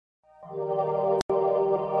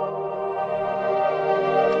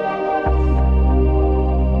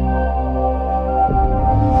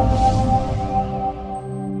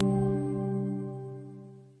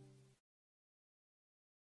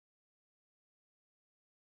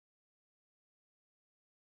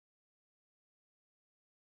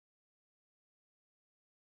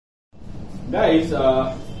Guys,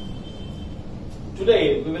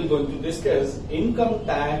 today we will going to discuss income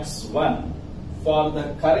tax 1 for the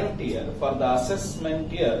current year, for the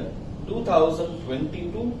assessment year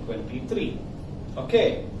 2022-23.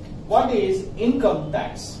 Okay, what is income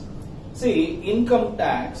tax? See, income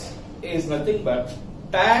tax is nothing but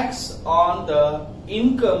tax on the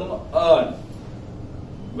income earned.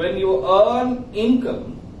 When you earn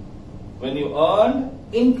income,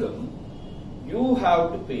 you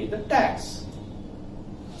have to pay the tax.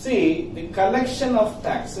 See, the collection of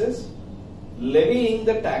taxes, levying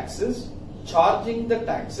the taxes, charging the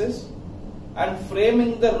taxes, and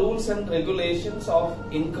framing the rules and regulations of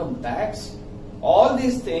income tax, all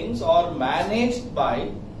these things are managed by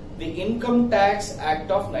the Income Tax Act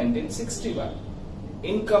of 1961.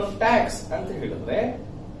 Income tax ಅಂತ ಹೇಳಿದ್ರೆ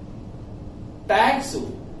tax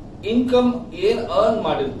income ಏನ್ earn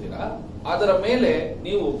ಮಾಡಿರ್ತೀರಾ ಅದರ ಮೇಲೆ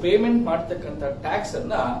ನೀವು payment ಮಾಡತಕ್ಕಂತ tax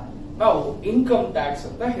ಅನ್ನ ನಾವು income tax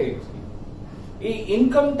ಅಂತ ಹೇಳ್ತೀವಿ. ಈ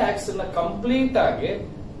ಇನ್ಕಮ್ ಟ್ಯಾಕ್ಸ್ ಅನ್ನ ಕಂಪ್ಲೀಟ್ ಆಗಿ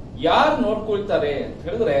ಯಾರು ನೋಡ್ಕೊಳ್ತಾರೆ ಅಂತ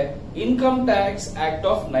ಹೇಳಿದ್ರೆ ಇನ್ಕಮ್ ಟ್ಯಾಕ್ಸ್ ಆಕ್ಟ್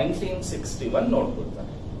ಆಫ್ 1961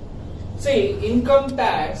 ನೋಡ್ಕೊಳ್ತಾರೆ. C, income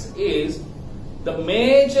tax is the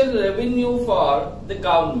major revenue for the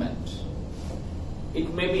government. It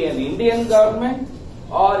may be an Indian government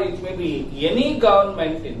or it may be any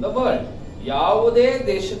government in the world. ಯಾವುದೇ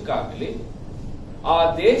ದೇಶಕ್ಕಾಗಲಿ ಆ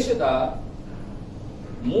ದೇಶದ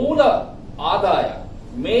ಮೂಲ ಆದಾಯ,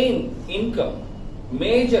 ಮೇನ್ ಇನ್ಕಮ್,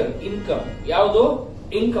 ಮೇಜರ್ ಇನ್ಕಮ್ ಯಾವುದು?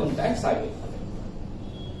 Income tax ಆಗಿರ್ತದೆ.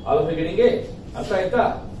 ಅಲ್ಪಗಳಿಗೆ ಅರ್ಥ ಆಯ್ತಾ?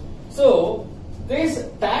 So these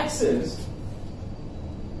taxes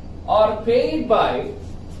are paid by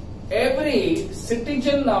every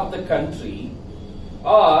citizen of the country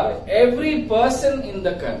or every person in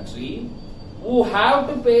the country who have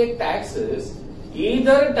to pay taxes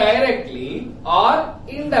either directly or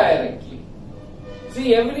indirectly. See,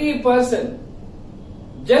 every person,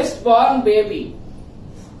 just born baby,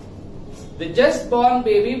 the just born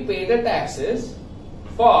baby pay the taxes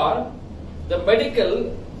for the medical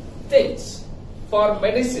things, for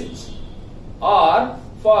medicines, or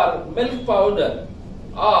for milk powder,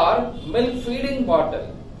 or milk feeding bottle,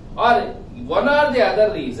 or one or the other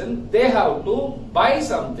reason they have to buy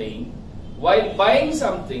something. While buying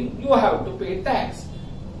something you have to pay tax.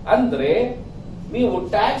 ಅಂದ್ರೆ ನೀವು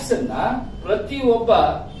tax ಅನ್ನ ಪ್ರತಿಯೊಬ್ಬ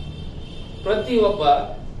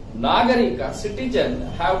ನಾಗರಿಕ citizen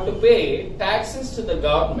have to pay taxes to the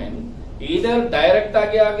government, either direct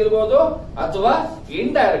ಆಗಿ ಆಗಿರ್ಬೋದು ಅಥವಾ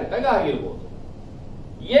indirect ಆಗಿ ಆಗಿರ್ಬೋದು.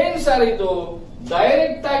 ಏನ್ ಸರ್ ಇದು?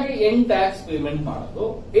 ಡೈರೆಕ್ಟ್ ಆಗಿ ಹೆಂಗ್ ಟ್ಯಾಕ್ಸ್ ಪೇಮೆಂಟ್ ಮಾಡೋದು,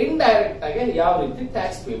 ಇಂಡೈರೆಕ್ಟ್ ಆಗಿ ಯಾವ ರೀತಿ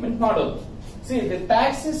ಟ್ಯಾಕ್ಸ್ ಪೇಮೆಂಟ್ ಮಾಡೋದು? See, the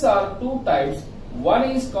taxes are two types. One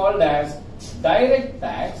is called as direct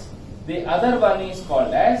tax, the other one is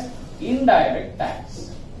called as indirect tax.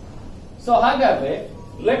 So hagadre,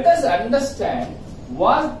 let us understand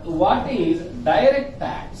what is direct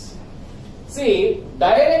tax. See,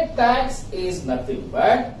 direct tax is nothing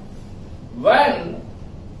but when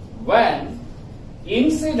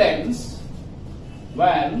incidents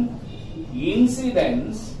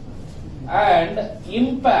and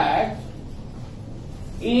impact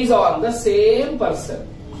is on the same person.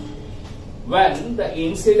 When the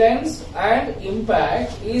incidence and impact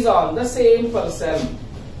is on the same person.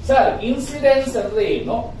 Sir, incidence ಅಂದ್ರೆ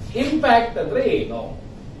ಏನು? Impact ಅಂದ್ರೆ ಏನು?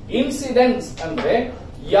 Incidence ಅಂದ್ರೆ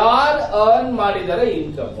ಯಾರು earn ಮಾಡಿದರೆ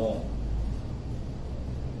income,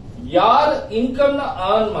 ಯಾರು income ನ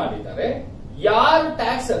earn ಮಾಡಿದ್ದಾರೆ, ಯಾರು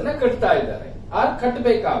ಟ್ಯಾಕ್ಸ್ ಅನ್ನ ಕಟ್ತಾ ಇದ್ದಾರೆ, ಆರ್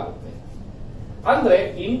ಕಟ್ಟಬೇಕಾಗುತ್ತೆ. ಅಂದ್ರೆ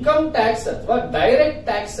ಇನ್ಕಮ್ ಟ್ಯಾಕ್ಸ್ ಅಥವಾ ಡೈರೆಕ್ಟ್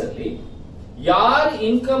ಟ್ಯಾಕ್ಸ್ ಅಲ್ಲಿ ಯಾರು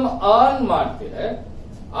ಇನ್ಕಮ್ ಅರ್ನ್ ಮಾಡ್ತಿದೆ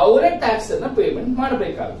ಅವರೇ ಟ್ಯಾಕ್ಸ್ ಅನ್ನ ಪೇಮೆಂಟ್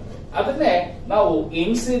ಮಾಡಬೇಕಾಗುತ್ತೆ. ಅದನ್ನೇ ನಾವು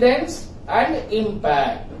ಇನ್ಸಿಡೆನ್ಸ್ ಅಂಡ್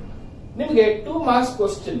ಇಂಪ್ಯಾಕ್ಟ್. ನಿಮಗೆ 2 ಮಾರ್ಕ್ಸ್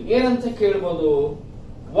ಕ್ವಶನ್ ಏನಂತ ಕೇಳಬಹುದು?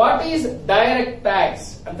 ವಾಟ್ ಈಸ್ ಡೈರೆಕ್ಟ್ ಟ್ಯಾಕ್ಸ್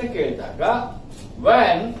ಅಂತ ಕೇಳಿದಾಗ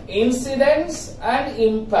when incidence and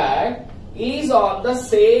impact is on the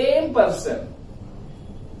same person.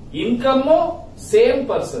 Income same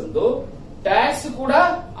ಪರ್ಸನ್ದು, tax ಕೂಡ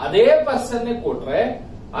ಅದೇ ಪರ್ಸನ್ ಕೊಟ್ರೆ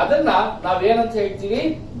ಅದನ್ನ ನಾವೇನಂತ ಹೇಳ್ತೀವಿ?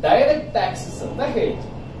 ಡೈರೆಕ್ಟ್ ಟ್ಯಾಕ್ಸಸ್ ಅಂತ ಹೇಳ್ತೀವಿ.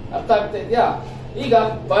 ಅರ್ಥ ಆಗ್ತಾ ಇದೆಯಾ? ಈಗ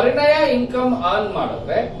ಪರಿಣಯ ಇನ್ಕಮ್ ಅರ್ನ್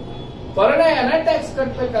ಮಾಡಿದ್ರೆ ಪರಿಣಯನ ಟ್ಯಾಕ್ಸ್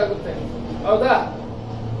ಕಟ್ಟಬೇಕಾಗುತ್ತೆ, ಹೌದಾ?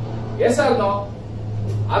 S R no?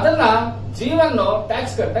 ಅದನ್ನ ಜೀವನ್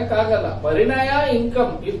ಟ್ಯಾಕ್ಸ್ ಕಟ್ಟಕ್ ಆಗಲ್ಲ. Parinaya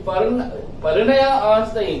income, if Parinaya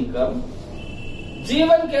earns the income,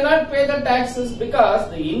 Jeevan cannot pay the taxes because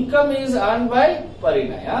the income is earn by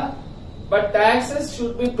Parinaya. But taxes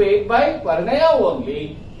should be paid by Parnaya only.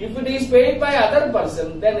 If it is paid by other person,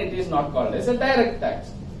 then it is not called as a direct tax.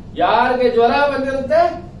 ಯಾರಿಗೆ ಜ್ವರ ಬಂದಿರುತ್ತೆ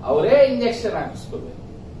ಅವರೇ injection ಹಾಕಿಸ್ಕೋಬೇಕು,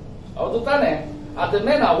 ಹೌದು ತಾನೆ?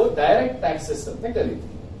 ಅದನ್ನೇ ನಾವು direct taxes ಅಂತ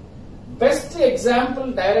ಕರಿತೀವಿ. Best example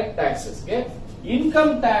direct ಟ್ಯಾಕ್ಸಸ್ಗೆ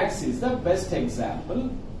income tax is the best example.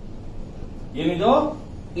 ಏನಿದು?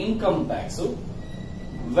 Income tax,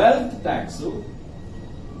 wealth tax,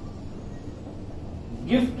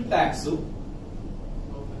 gift tax,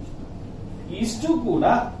 ಇಷ್ಟು ಕೂಡ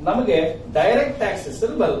ನಮಗೆ ಡೈರೆಕ್ಟ್ ಟ್ಯಾಕ್ಸಸ್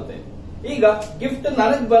ಬರುತ್ತೆ. ಈಗ ಗಿಫ್ಟ್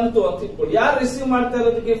ನನಗ್ ಬಂತು ಅಂತ ಇಟ್ಕೊಳ್ಳಿ, ಯಾರು ರಿಸೀವ್ ಮಾಡ್ತಾ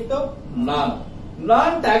ಇರೋದು ಗಿಫ್ಟ್?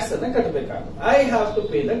 ನಾನ್ ಟ್ಯಾಕ್ಸ್ ಅನ್ನ ಕಟ್ಟಬೇಕಾಗುತ್ತೆ. I have to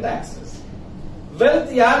pay the taxes.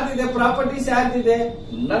 Wealth ಯಾರ್ದಿದೆ? Properties ಯಾರ್ದಿದೆ?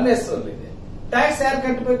 ನನ್ನ ಹೆಸರಲ್ಲಿದೆ. ಟ್ಯಾಕ್ಸ್ ಯಾರು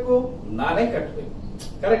ಕಟ್ಟಬೇಕು? ನಾನೇ ಕಟ್ಟಬೇಕು.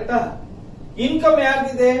 ಕರೆಕ್ಟಾ? ಇನ್ಕಮ್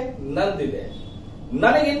ಯಾರ್ದಿದೆ? ನಂದಿದೆ.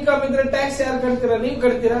 ನನಗೆ ಇನ್ಕಮ್ ಇದ್ರೆ ಟ್ಯಾಕ್ಸ್ ಯಾರು ಕಟ್ತೀರಾ? ನೀವು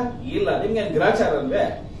ಕಟ್ತೀರಾ? ಇಲ್ಲ. ನಿಮ್ಗೆ ಗ್ರಾಚಾರ ಅಲ್ವೇ?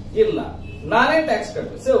 ಇಲ್ಲ. ನಾನೇ ಟ್ಯಾಕ್ಸ್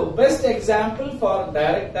ಕಟ್ಟಬೇಕು. So best example for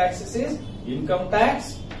direct taxes is income tax,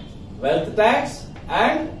 wealth tax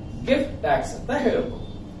and gift tax ಅಂತ ಹೇಳಬಹುದು.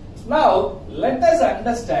 Now let us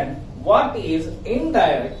understand what is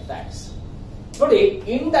indirect tax. ನೋಡಿ,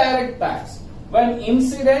 indirect tax, when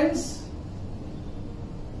incidence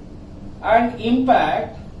and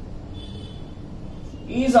impact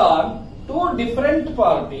is on two different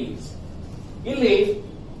parties. ಇಲ್ಲಿ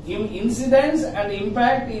incidence and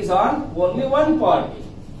impact is on only one party.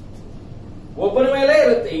 ಒಬ್ಬರ ಮೇಲೆ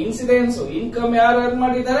ಇರುತ್ತೆ incidence. Income ಯಾರು earn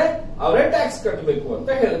ಮಾಡಿದ್ದಾರೆ ಅವರೇ ಟ್ಯಾಕ್ಸ್ ಕಟ್ಟಬೇಕು ಅಂತ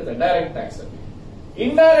ಹೇಳುತ್ತೆ ಡೈರೆಕ್ಟ್ ಟ್ಯಾಕ್ಸ್ ಅಲ್ಲಿ.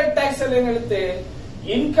 ಇಂಡೈರೆಕ್ಟ್ ಟ್ಯಾಕ್ಸ್ ಅಲ್ಲಿ ಏನ್ ಹೇಳುತ್ತೆ?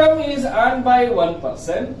 Income is earn by one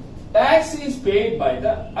person, tax is paid by the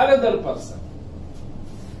another person.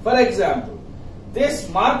 For example, this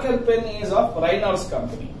marker pen is of ರೈನಾಲ್ಡ್ಸ್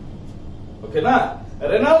company. ಓಕೆನಾ?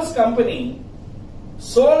 Reynolds company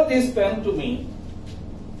sold this pen to me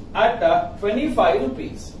at 25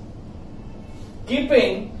 rupees,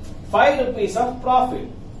 keeping 5 rupees of profit.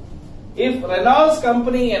 If Reynolds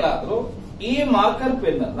company ಏನಾದ್ರು ಈ marker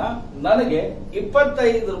pen ಅನ್ನ ನನಗೆ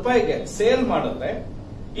 25 ರೂಪಾಯಿಗೆ sale ಮಾಡಿದ್ರೆ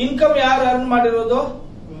income ಯಾರು earn ಮಾಡಿರೋದು?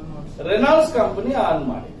 Reynolds company earn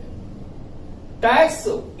ಮಾಡಿದೆ. ಟ್ಯಾಕ್ಸ್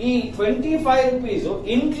ಈ 25 rupees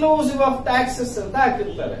ಇನ್ಕ್ಲೂಸಿವ್ ಆಫ್ ಟ್ಯಾಕ್ಸಸ್ ಅಂತ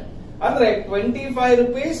ಹಾಕಿರ್ತಾರೆ. ಅಂದ್ರೆ 25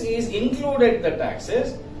 rupees is included the taxes.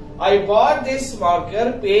 I bought this marker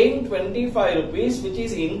paying 25 rupees, which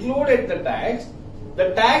is included the tax. The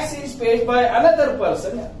tax is paid by another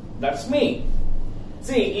person. That's me.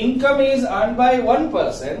 See, income is earned by one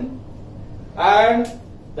person and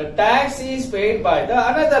the tax is paid by the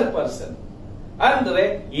another person. ಅಂದ್ರೆ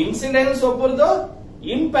incidence ಒಬ್ಬರದು,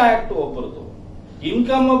 impact ಒಬ್ಬರದು.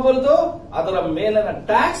 Income ಒಬ್ಬರದು, ಅದರ ಮೇಲಿನ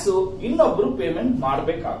tax ಇನ್ನೊಬ್ರು payment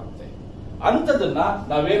ಮಾಡಬೇಕಾಗುತ್ತೆ. ಅಂತದನ್ನ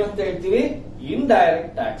ನಾವೇನಂತ ಹೇಳ್ತೀವಿ?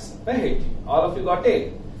 Indirect tax ಅಂತ ಹೇಳ್ತೀವಿ. All of you got it?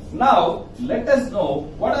 Now let us know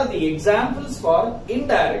what are the examples for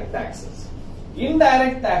indirect taxes.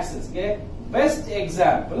 Indirect ಟ್ಯಾಕ್ಸಸ್ಗೆ best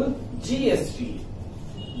example GST,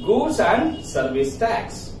 goods and service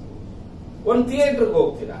tax. ಒಂದು ಥಿಯೇಟರ್ಗೆ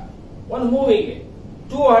ಹೋಗ್ತೀರಾ, ಒಂದು ಮೂವಿಗೆ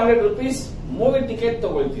 200 rupees ಮೂವಿ ಟಿಕೆಟ್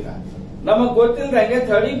ತಗೊಳ್ತೀರಾ. ನಮಗ್ ಗೊತ್ತಿಲ್ಲದಂಗೆ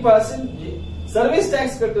 30% service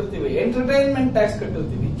tax ಕಟ್ಟಿರ್ತೀವಿ, entertainment tax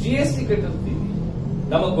ಕಟ್ಟಿರ್ತೀವಿ, GST ಕಟ್ಟಿರ್ತೀವಿ.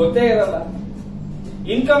 ನಮಗ್ ಗೊತ್ತೇ ಇರಲ್ಲ.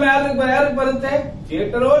 Income ಯಾರಿಗೆ ಬರುತ್ತೆ?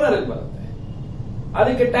 Theatre ಓನರ್ಗೆ ಬರುತ್ತೆ.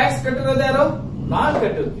 ಅದಕ್ಕೆ ಟ್ಯಾಕ್ಸ್ ಕಟ್ಟಿರೋದು ಯಾರು? ನಾನ್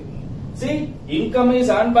ಕಟ್ಟಿರ್ತೀನಿ. C, income is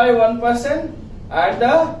earn by one person and the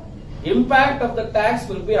impact of the tax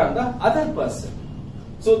will be on the other person.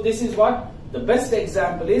 So this is what the best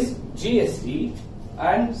example is GST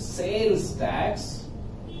and sales tax,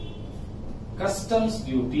 customs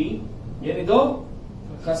duty. ಏನಿದು?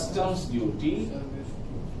 customs duty,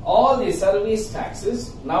 all the service taxes.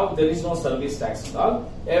 Now there is no service tax at all.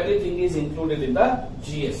 Everything is included in the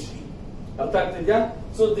GST. ಅರ್ಥ ಆಗ್ತಿದ್ಯಾ?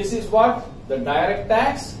 So this is what the direct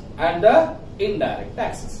tax and the indirect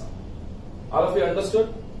taxes are. All of you understood?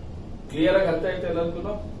 Clear ಆಗಿ ಅರ್ಥ ಆಯ್ತಾ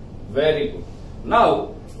ಎಲ್ಲರಿಗೂ? Very good. Now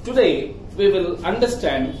today we will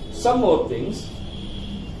understand some more things.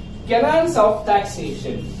 Canons of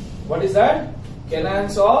taxation. What is that?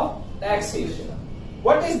 Canons of taxation.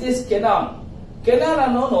 What is this canon? Canon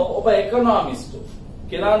ಅನ್ನೋನು ಒಬ್ಬ economist.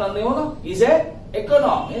 Canon ಅನ್ನೋನು is a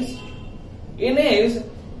economist. In his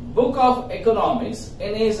book of economics,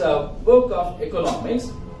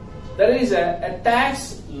 there is a tax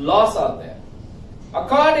laws are there.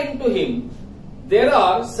 According to him, there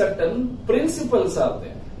are certain principles are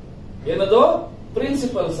there. ಏನದು?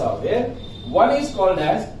 Principles are there. One is called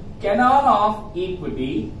as canon of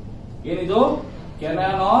equity. ಏನಿದು?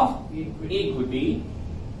 Canon of equity.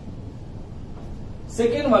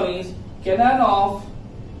 Second one is canon of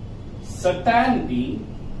certainty.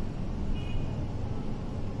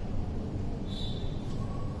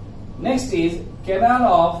 Next is canon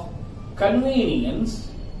of convenience.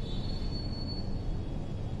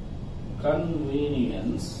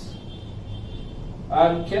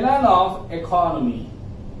 And canon of economy.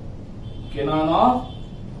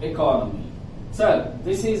 Sir,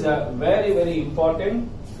 this is a very important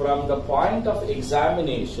from the point of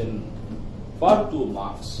examination for 2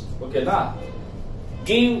 marks. Okay, na?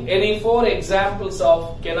 Give any 4 examples of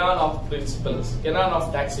canon of principles, canon of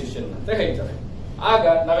taxation ಅಂತ ಹೇಳ್ತಾರೆ. ಆಗ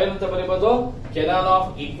ನಾವೇನಂತ ಬರೀಬಹುದು? Canon of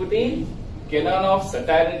equity, canon of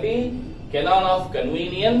certainty, canon of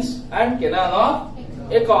convenience and canon of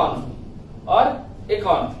economy or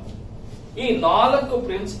economy. ಈ 4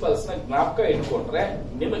 principles ನ ಜ್ಞಾಪಕ ಇಟ್ಕೊಂಡ್ರೆ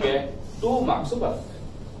ನಿಮಗೆ 2 marks ಬರುತ್ತೆ.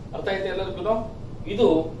 ಅರ್ಥ ಆಯ್ತಾ ಎಲ್ಲರಿಗೂ? ಇದು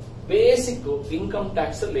ಬೇಸಿಕ್ ಇನ್ಕಮ್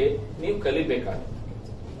ಟ್ಯಾಕ್ಸ್ ಅಲ್ಲಿ ನೀವು ಕಲಿಬೇಕಾಗುತ್ತೆ.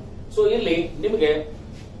 ಸೊ ಇಲ್ಲಿ ನಿಮಗೆ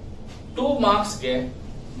 2 ಮಾರ್ಕ್ಸ್ ಗೆ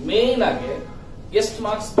ಮೇನ್ ಆಗಿ ಎಷ್ಟು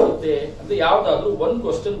ಮಾರ್ಕ್ಸ್ ಬರುತ್ತೆ ಅಂದ್ರೆ ಯಾವ್ದಾದ್ರು 1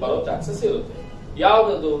 ಕ್ವಶನ್ ಬರೋ ಚಾನ್ಸಸ್ ಇರುತ್ತೆ.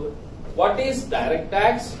 ಯಾವ್ದದು? What is direct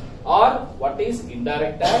tax R what is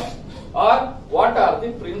indirect tax R what are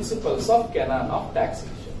the principles of Canon of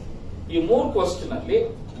taxation. ಈ 3 ಕ್ವಶನ್ ಅಲ್ಲಿ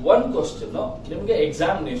 1 ಕ್ವಶನ್ ನಿಮಗೆ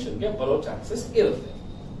ಎಕ್ಸಾಮಿನೇಷನ್ ಗೆ ಬರೋ ಚಾನ್ಸಸ್ ಇರುತ್ತೆ.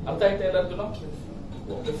 ಅರ್ಥ ಆಯ್ತಾ ಎಲ್ಲರಿಗೂ?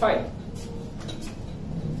 Okay, fine.